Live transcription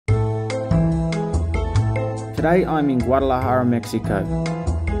Today I'm in Guadalajara, Mexico,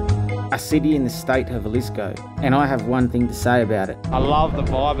 a city in the state of Jalisco, and I have one thing to say about it. I love the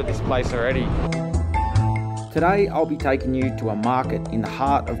vibe of this place already. Today I'll be taking you to a market in the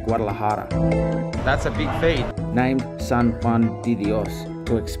heart of Guadalajara. That's a big feed. Named San Juan de Dios,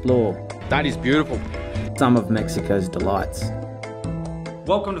 to explore. That is beautiful. Some of Mexico's delights.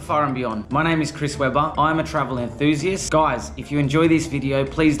 Welcome to Far and Beyond. My name is Chris Webber. I'm a travel enthusiast. Guys, if you enjoy this video,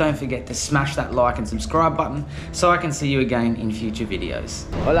 please don't forget to smash that like and subscribe button so I can see you again in future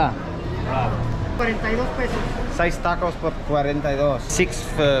videos. Hola. 42 pesos. 6 tacos por 42. 6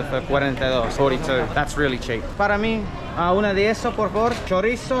 for 42. 42. That's really cheap. Para mí, una de eso, por favor.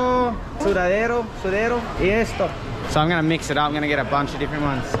 Chorizo, sudadero, y esto. So I'm gonna mix it up. I'm gonna get a bunch of different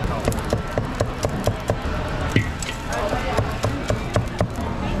ones.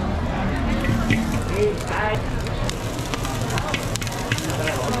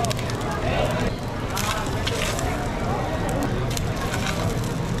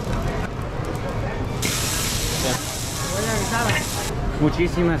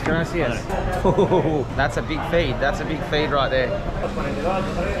 Muchísimas gracias. Oh, that's a big feed. That's a big feed right there.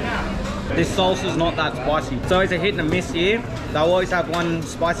 This salsa's not that spicy. It's always a hit and a miss here. They'll always have one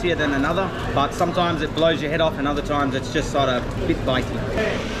spicier than another, but sometimes it blows your head off and other times it's just sort of a bit bitey.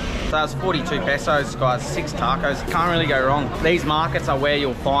 So that's 42 pesos, guys, 6 tacos. Can't really go wrong. These markets are where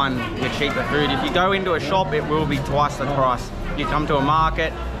you'll find your cheaper food. If you go into a shop, it will be twice the price. You come to a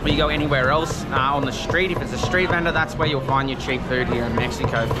market, or you go anywhere else on the street, if it's a street vendor, that's where you'll find your cheap food here in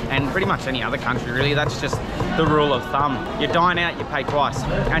Mexico. And pretty much any other country, really. That's just the rule of thumb. You dine out, you pay twice.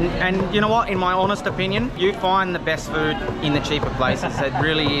 And you know what, in my honest opinion, you find the best food in the cheaper places. It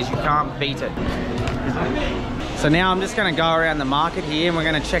really is, you can't beat it. So now I'm just gonna go around the market here and we're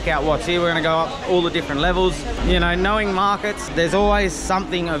gonna check out what's here. We're gonna go up all the different levels. You know, knowing markets, there's always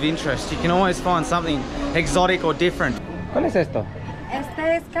something of interest. You can always find something exotic or different. ¿Cuál es esto?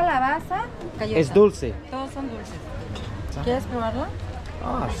 Este es calabaza. Cayota. Es dulce. Todos son dulces. ¿Quieres probarla?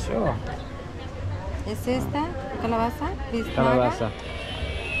 Ah, sure. Es esta, calabaza, biznaga Calabaza.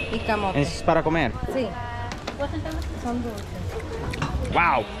 y camote. ¿Es para comer? Sí. Son dulces.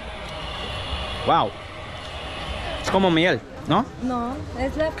 Wow. Wow. Es como miel, ¿no? No,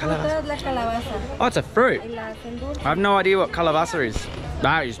 es la fruta de la calabaza. Oh, it's a fruit. Y la hacen dulce. I have no idea what calabaza is.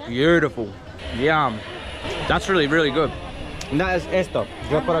 That is beautiful. Yum. That's really, really good. And that is esto.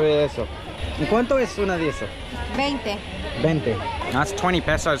 Yo probé eso. ¿En cuánto es una de eso? 20. 20. That's 20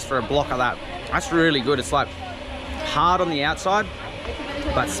 pesos for a block of that. That's really good. It's like hard on the outside,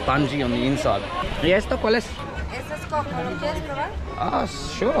 but spongy on the inside. ¿Y esto cuál es? Este es coco. ¿Lo quieres probar? Ah,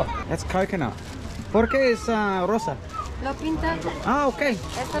 sure. That's coconut. ¿Por qué es rosa? Lo pinta. Ah, okay.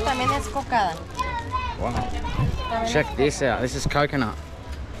 Esto también es cocada. Wow. También Check this out. This is coconut.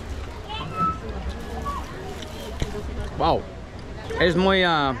 Wow. Es muy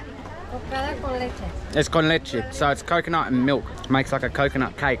cocada con leche. it's con leche, so it's coconut and milk. Makes like a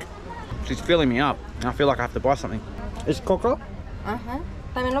coconut cake. She's filling me up. I feel like I have to buy something. Is coco? Ajá.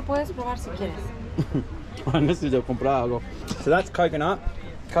 También lo puedes probar si quieres. Necesito comprar algo. So that's coconut.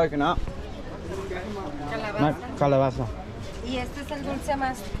 Coconut. Calabaza. No, calabaza. Y este es el dulce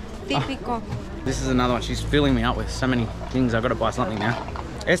más típico. This is another one. She's filling me up with so many things. I've got to buy something now.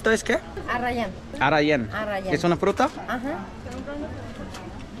 ¿Esto es qué? Arrayán. Arrayán. Arrayán. ¿Es una fruta? Ajá.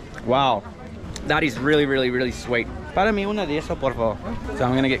 Wow. That is really, really, really sweet. Para mí una de eso, por favor. So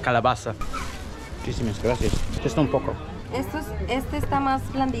I'm going to get calabaza. Muchísimas gracias. Just un poco. Este está más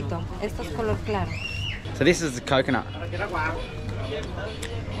blandito. Esto es color claro. So this is the coconut.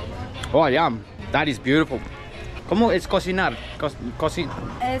 Oh, yum. That is beautiful. ¿Cómo es cocinar?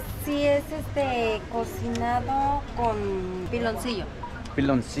 Sí, es cocinado con piloncillo.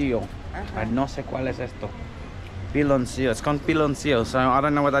 Piloncillo. Ajá. No sé cuál es esto. Piloncillo. It's con piloncillo. So I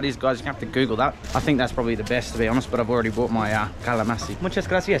don't know what that is, guys. You have to Google that. I think that's probably the best, to be honest, but I've already bought my calamasi. Muchas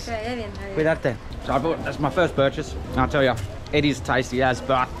gracias. Cuidarte. So that's my first purchase. I'll tell you, it is tasty as,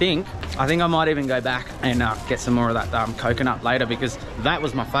 but I think I might even go back and get some more of that coconut later, because that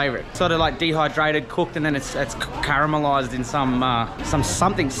was my favorite. Sort of like dehydrated, cooked, and then it's caramelized in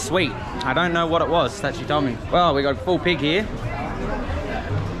something sweet. I don't know what it was that she told me. Well, we got full pig here.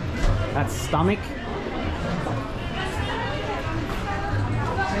 That's stomach.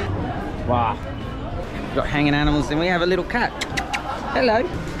 Wow. We've got hanging animals, and we have a little cat. Hello.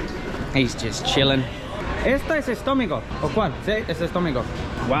 He's just chilling. ¿Esto es estómago? ¿O cuál? Sí, es estómago.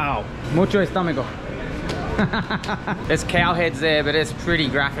 Wow. Mucho estómago. There's cow heads there, but it's pretty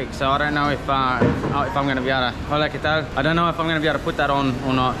graphic, so I don't know if I'm going to be able to... Hola, ¿qué tal? I don't know if I'm going to be able to put that on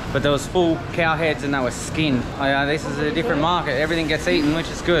or not, but there was full cow heads and they were skinned. This is a different market. Everything gets eaten, which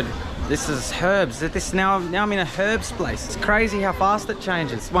is good. This is herbs. Now I'm in a herbs place. It's crazy how fast it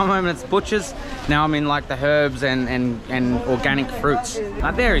changes. One moment it's butchers, now I'm in like the herbs and organic fruits.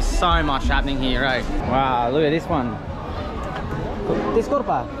 There is so much happening here, right? Wow, look at this one.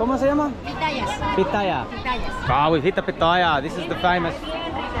 Disculpa, ¿cómo se llama? Pitayas. Pitaya. Pitayas. Ah, we've hit the pitaya. This is the famous.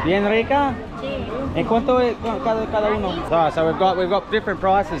 Bien rica? Sí. ¿En cuánto es cada uno? So we've got different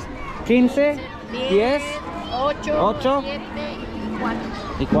prices. 15, 10, 8, 8 7 y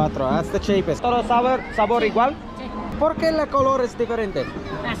 4. y 4. That's the cheapest. Todo sabor igual? Sí. ¿Por qué el color es diferente?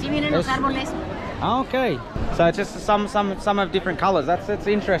 Así vienen los árboles. Ah, okay. So it's just some have different colors. That's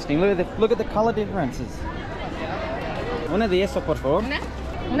interesting. Look at the color differences. Una de eso, por favor.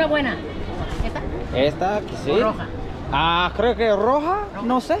 Una buena. Esta, sí. O roja. Ah, creo que roja,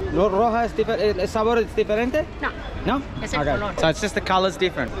 no sé. Roja es diferente, el sabor es diferente. No. No? Es el Okay. color. So it's just the colors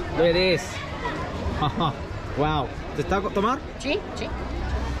different. Look at this. Wow. ¿Te está tomar? Sí, sí.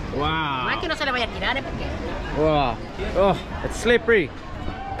 Wow. No es que no se le vaya a tirar, porque... Wow. Oh, it's slippery.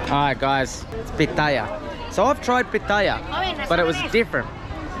 Alright guys, it's pitaya. So I've tried pitaya, but it was different.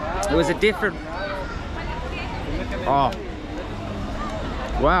 It was a different... Oh.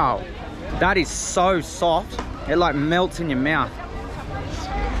 Wow. That is so soft. It like melts in your mouth.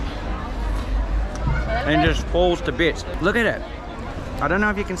 And just falls to bits. Look at it. I don't know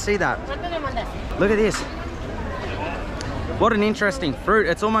if you can see that. Look at this. What an interesting fruit.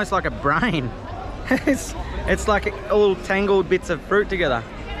 It's almost like a brain. It's like all tangled bits of fruit together.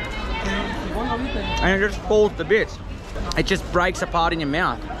 And it just falls to bits. It just breaks apart in your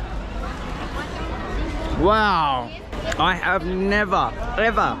mouth. Wow. I have never,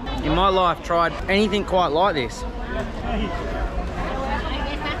 ever in my life tried anything quite like this.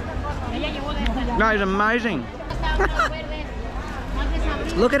 That is amazing.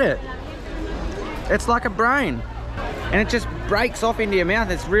 Look at it. It's like a brain. And it just breaks off into your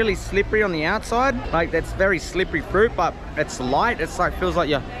mouth. It's really slippery on the outside. Like, that's very slippery fruit, but it's light. It's like, feels like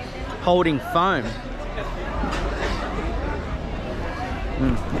you're holding foam.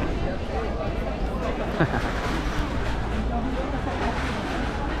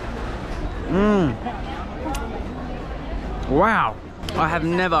 Wow. I have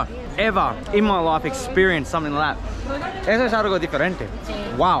never, ever in my life experienced something like that. Eso es algo diferente.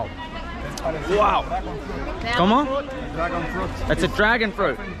 Wow. Wow. ¿Cómo? Dragon fruit. It's a dragon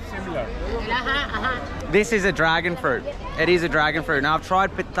fruit. Similar. This is a dragon fruit. It is a dragon fruit. Now I've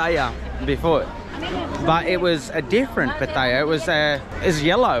tried pitaya before, but it was a different pitaya. It was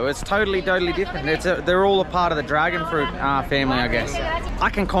yellow. It's totally different. They're all a part of the dragon fruit family, I guess. I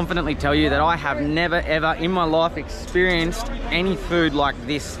can confidently tell you that I have never ever in my life experienced any food like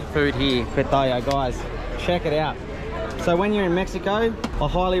this food here, pitaya, guys. Check it out. So when you're in Mexico, I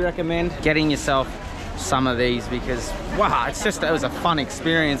highly recommend getting yourself some of these because wow, it was a fun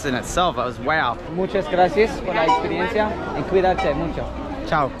experience in itself. It was wow. Muchas gracias por la experiencia and cuídate mucho.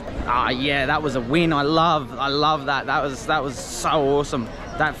 Ciao. Ah, yeah, that was a win. I love that. That was so awesome.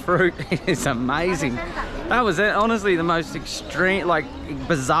 That fruit is amazing. That was honestly the most extreme, like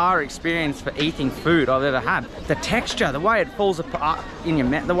bizarre experience for eating food I've ever had. The texture, the way it falls apart in your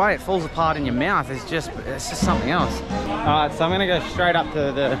mouth, it's just something else. Alright, so I'm gonna go straight up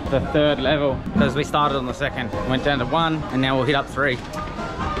to the third level because we started on the second, went down to 1, and now we'll hit up 3.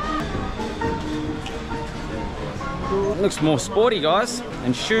 It looks more sporty, guys,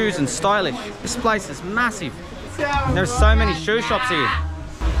 and shoes and stylish. This place is massive. There's so many shoe shops here.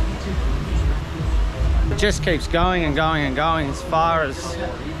 It just keeps going and going and going as far as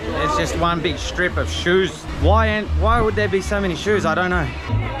it's just one big strip of shoes. Why would there be so many shoes? I don't know.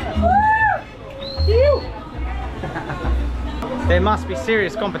 There must be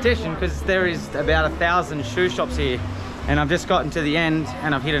serious competition because there is about 1,000 shoe shops here, and I've just gotten to the end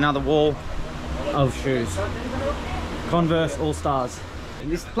and I've hit another wall of shoes. Converse All-Stars.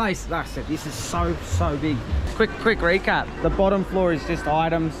 This place, like I said, this is so big. Quick recap. The bottom floor is just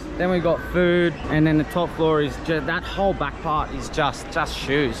items, then we've got food, and then the top floor is just, that whole back part is just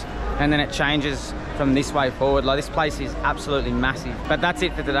shoes. And then it changes from this way forward. Like, this place is absolutely massive. But that's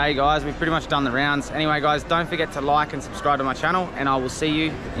it for today, guys. We've pretty much done the rounds. Anyway, guys, don't forget to like and subscribe to my channel, and I will see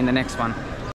you in the next one.